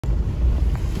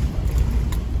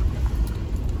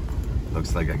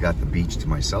Looks like I got the beach to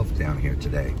myself down here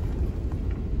today.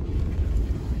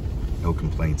 No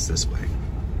complaints this way.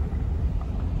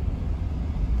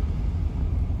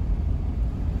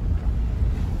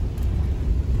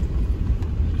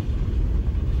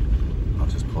 I'll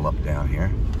just pull up down here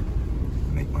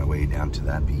and make my way down to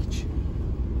that beach.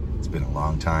 It's been a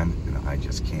long time and I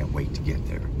just can't wait to get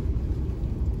there.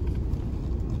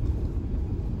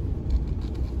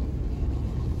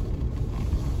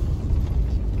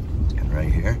 And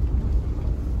right here,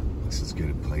 this is as good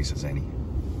a place as any.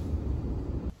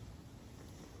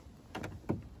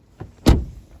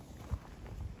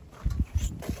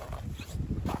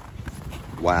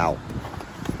 Wow,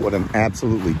 what an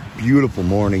absolutely beautiful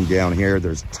morning down here.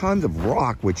 There's tons of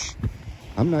rock, which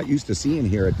I'm not used to seeing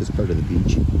here at this part of the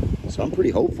beach. So I'm pretty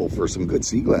hopeful for some good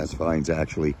sea glass finds,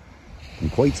 actually.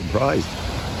 I'm quite surprised.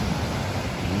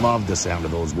 Love the sound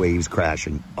of those waves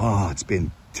crashing. Oh, it's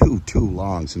been too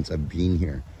long since I've been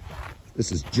here.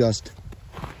 This is just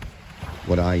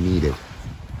what I needed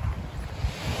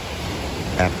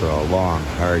after a long,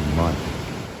 hard month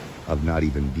of not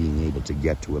even being able to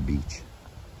get to a beach.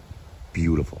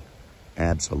 Beautiful.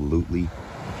 Absolutely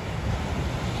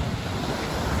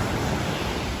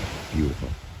beautiful.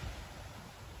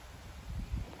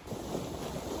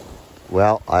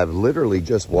 Well, I've literally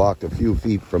just walked a few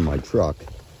feet from my truck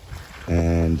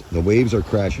and the waves are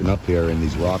crashing up here in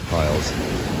these rock piles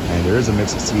and there is a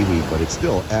mix of seaweed, but it's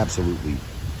still absolutely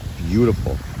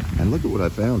beautiful. And look at what I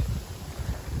found.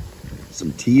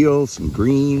 Some teal, some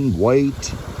green,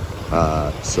 white,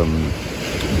 some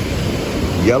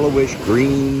yellowish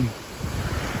green,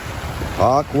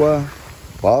 aqua,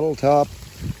 bottle top,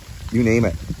 you name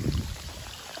it.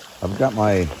 I've got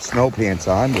my snow pants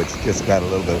on, which just got a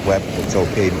little bit wet, but it's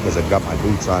okay because I've got my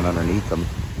boots on underneath them.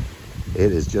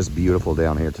 It is just beautiful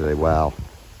down here today. Wow.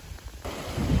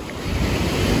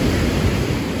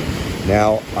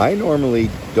 Now, I normally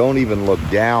don't even look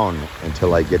down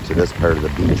until I get to this part of the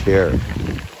beach here.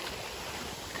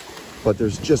 But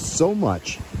there's just so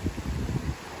much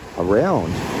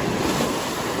around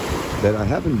that I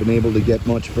haven't been able to get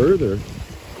much further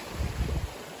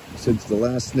since the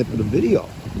last snippet of video.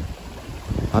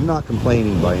 I'm not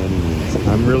complaining by any means.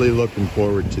 I'm really looking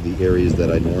forward to the areas that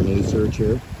I normally search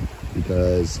here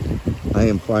because I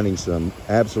am finding some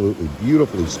absolutely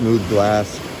beautifully smooth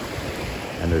glass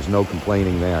and there's no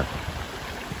complaining there,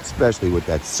 especially with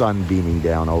that sun beaming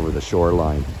down over the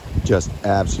shoreline. Just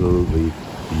absolutely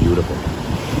beautiful.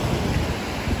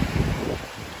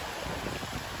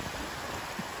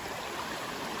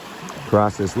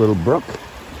 Cross this little brook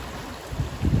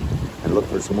and look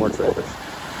for some more treasures.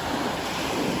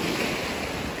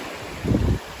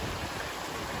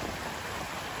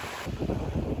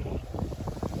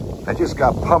 I just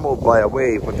got pummeled by a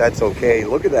wave, but that's okay.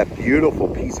 Look at that beautiful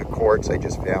piece of quartz I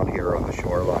just found here on the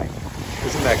shoreline.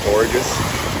 Isn't that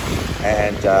gorgeous?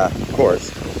 And of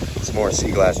course, some more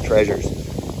sea glass treasures.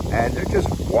 And they're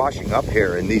just washing up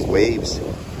here in these waves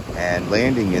and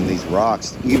landing in these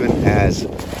rocks, even as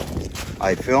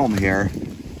I film here.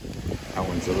 That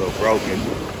one's a little broken.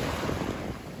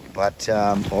 But,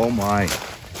 oh my,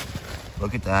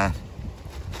 look at that.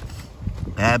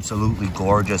 Absolutely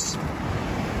gorgeous.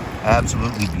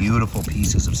 Absolutely beautiful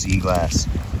pieces of sea glass.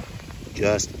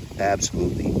 Just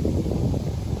absolutely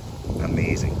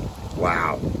amazing.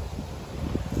 Wow.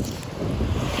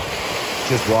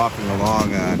 Just walking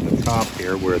along the top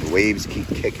here where the waves keep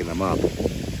kicking them up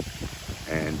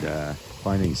and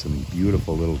finding some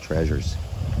beautiful little treasures.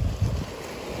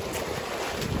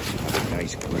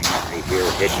 Nice green right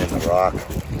here hidden in the rock.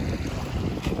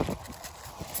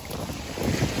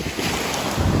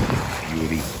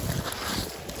 Beauty.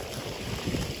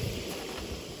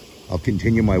 I'll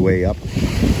continue my way up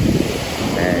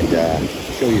and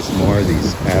show you some more of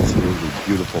these absolutely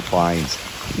beautiful finds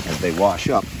as they wash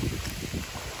up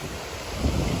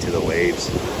into the waves.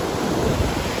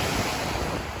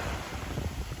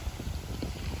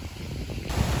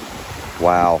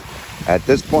 Wow. At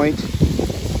this point,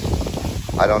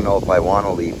 I don't know if I want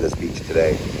to leave this beach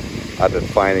today. I've been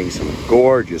finding some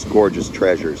gorgeous, gorgeous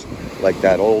treasures like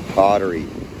that old pottery,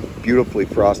 beautifully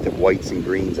frosted whites and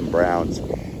greens and browns.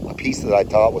 A piece that I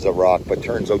thought was a rock, but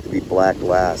turns out to be black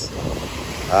glass.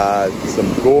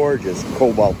 Some gorgeous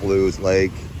cobalt blues,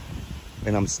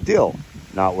 and I'm still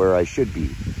not where I should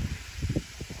be,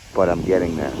 but I'm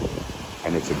getting there,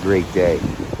 and it's a great day,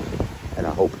 and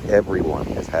I hope everyone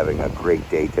is having a great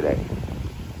day today.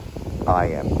 I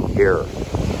am here on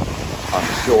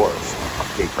the shores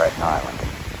of Cape Breton Island.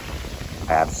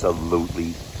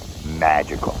 Absolutely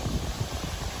magical.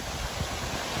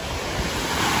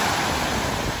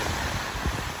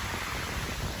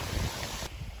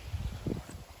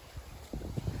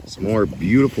 Some more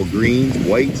beautiful greens,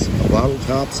 whites, bottle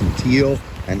tops, some teal,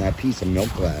 and that piece of milk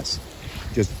glass.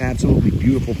 Just absolutely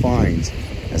beautiful finds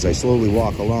as I slowly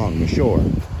walk along the shore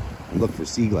and look for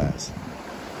sea glass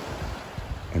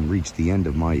and reach the end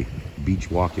of my beach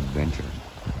walk adventure.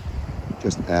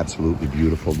 Just absolutely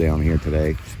beautiful down here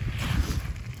today.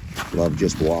 Love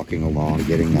just walking along,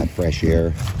 getting that fresh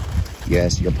air.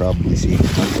 Yes, you're probably seeing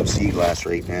tons of sea glass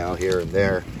right now here and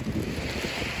there,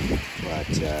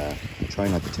 but try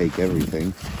not to take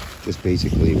everything. Just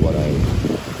basically what I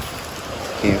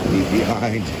can't leave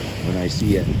behind when I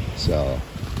see it. So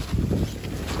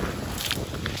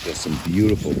just some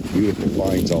beautiful, beautiful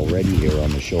finds already here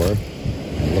on the shore.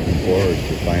 I'm looking forward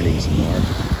to finding some more.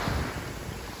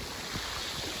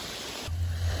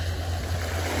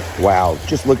 Wow,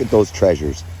 just look at those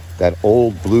treasures. That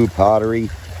old blue pottery,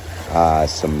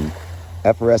 some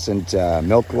effervescent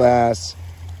milk glass,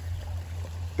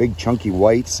 big chunky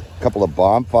whites, a couple of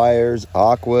bonfires,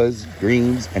 aquas,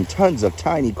 greens, and tons of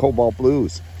tiny cobalt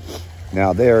blues.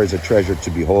 Now there is a treasure to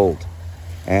behold.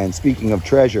 And speaking of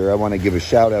treasure, I want to give a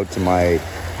shout out to my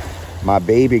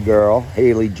baby girl,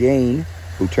 Haylee Jane,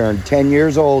 who turned 10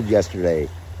 years old yesterday.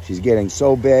 She's getting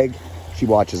so big. She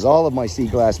watches all of my sea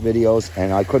glass videos,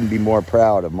 and I couldn't be more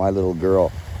proud of my little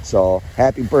girl. So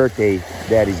happy birthday,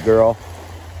 Daddy's girl.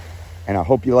 And I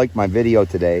hope you liked my video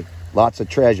today. Lots of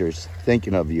treasures,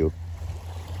 thinking of you.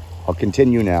 I'll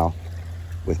continue now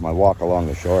with my walk along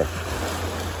the shore.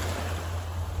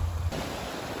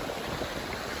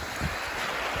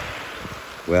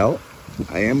 Well,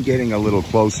 I am getting a little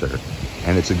closer,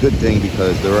 and it's a good thing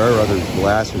because there are other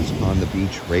glassers on the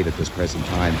beach right at this present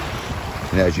time.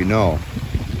 And as you know,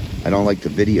 I don't like to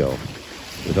video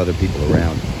with other people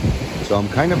around. So I'm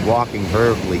kind of walking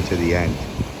hurriedly to the end,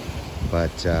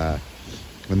 but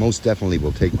I most definitely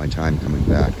will take my time coming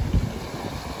back.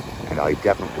 And I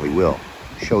definitely will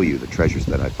show you the treasures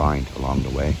that I find along the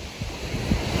way.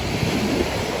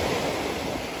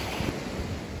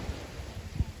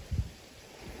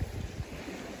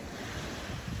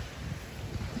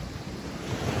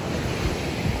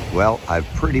 Well, I've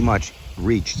pretty much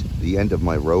reached the end of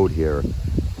my road here.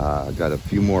 I've got a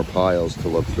few more piles to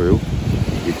look through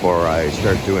before I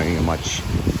start doing a much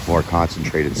more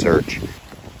concentrated search.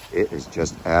 It is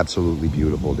just absolutely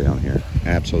beautiful down here.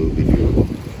 Absolutely beautiful.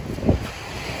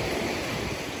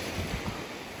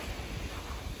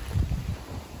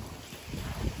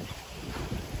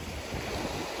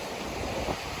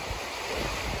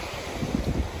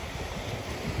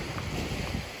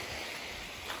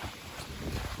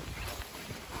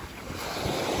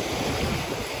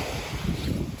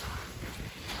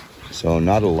 So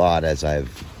not a lot, as I've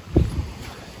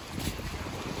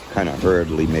kind of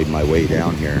hurriedly made my way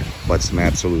down here, but some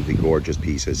absolutely gorgeous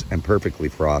pieces and perfectly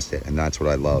frosted. And that's what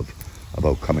I love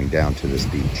about coming down to this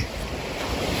beach.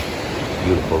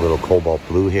 Beautiful little cobalt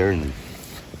blue here and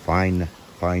fine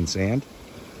sand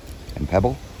and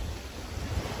pebble.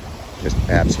 Just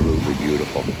absolutely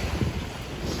beautiful.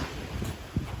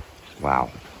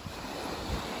 Wow.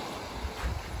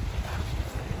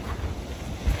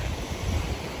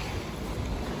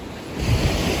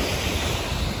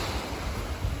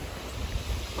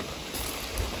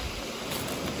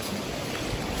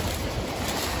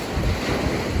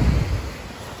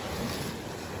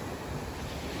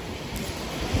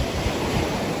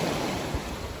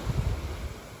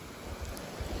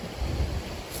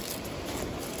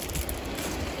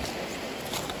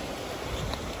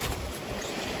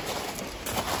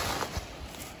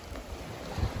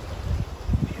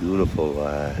 Beautiful,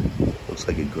 looks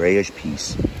like a grayish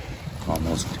piece,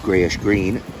 almost grayish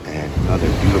green, and another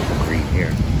beautiful green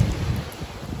here.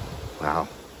 Wow,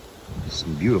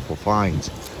 some beautiful finds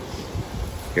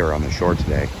here on the shore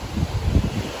today.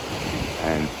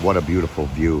 And what a beautiful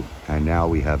view. And now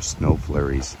we have snow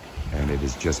flurries, and it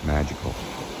is just magical.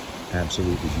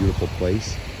 Absolutely beautiful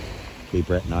place, Cape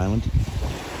Breton Island.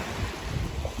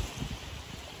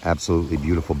 Absolutely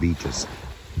beautiful beaches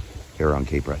here on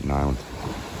Cape Breton Island.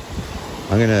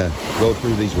 I'm gonna go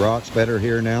through these rocks better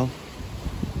here now,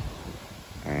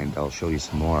 and I'll show you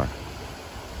some more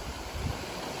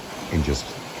in just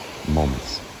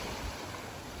moments.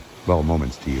 Well,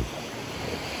 moments to you.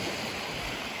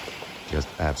 Just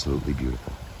absolutely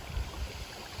beautiful.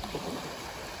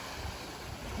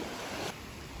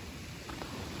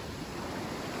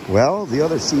 Well, the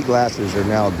other sea glassers are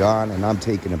now gone, and I'm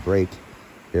taking a break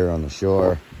here on the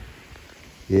shore.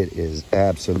 It is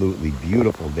absolutely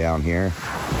beautiful down here.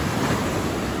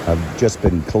 I've just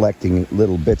been collecting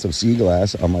little bits of sea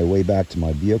glass on my way back to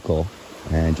my vehicle,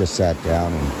 and just sat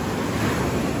down,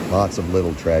 and lots of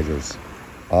little treasures.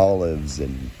 Olives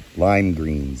and lime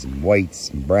greens and whites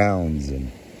and browns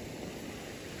and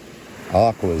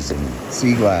aquas and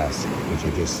Seaglass, which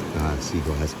I just,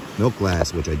 Seaglass, milk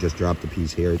glass, which I just dropped a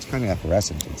piece here. It's kind of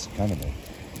effervescent. It's kind of a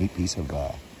neat piece of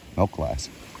milk glass.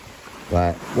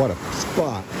 But what a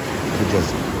spot to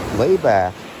just lay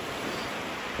back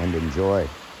and enjoy.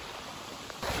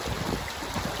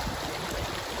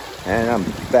 And I'm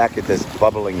back at this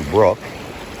bubbling brook,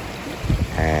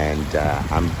 and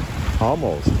I'm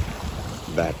almost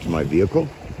back to my vehicle.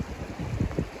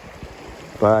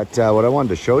 But what I wanted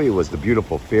to show you was the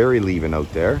beautiful ferry leaving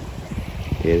out there.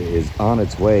 It is on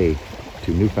its way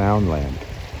to Newfoundland.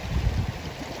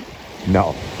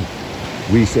 No,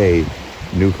 we say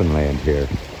Newfoundland here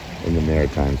in the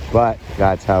Maritimes, but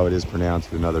that's how it is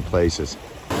pronounced in other places.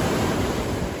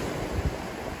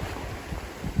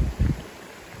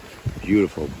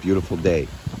 Beautiful, beautiful day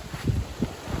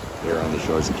here on the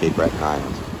shores of Cape Breton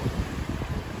Island.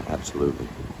 Absolutely.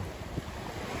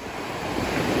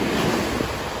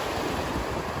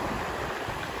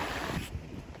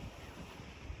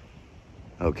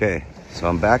 Okay, so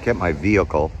I'm back at my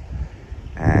vehicle,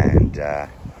 and I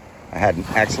had an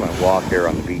excellent walk here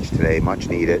on the beach today, much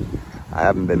needed. I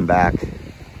haven't been back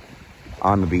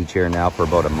on the beach here now for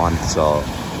about a month, so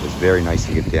it was very nice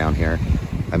to get down here.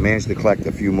 I managed to collect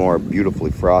a few more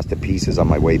beautifully frosted pieces on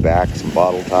my way back, some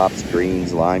bottle tops,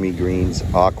 greens, limey greens,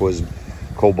 aquas,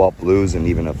 cobalt blues, and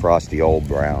even a frosty old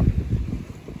brown.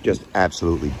 Just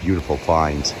absolutely beautiful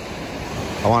finds.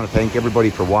 I want to thank everybody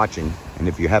for watching, and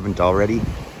if you haven't already,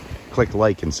 click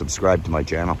like and subscribe to my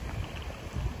channel.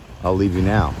 I'll leave you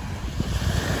now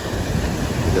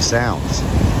with the sounds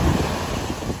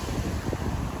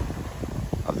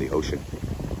of the ocean.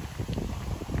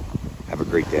 Have a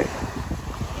great day.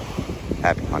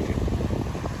 Happy hunting.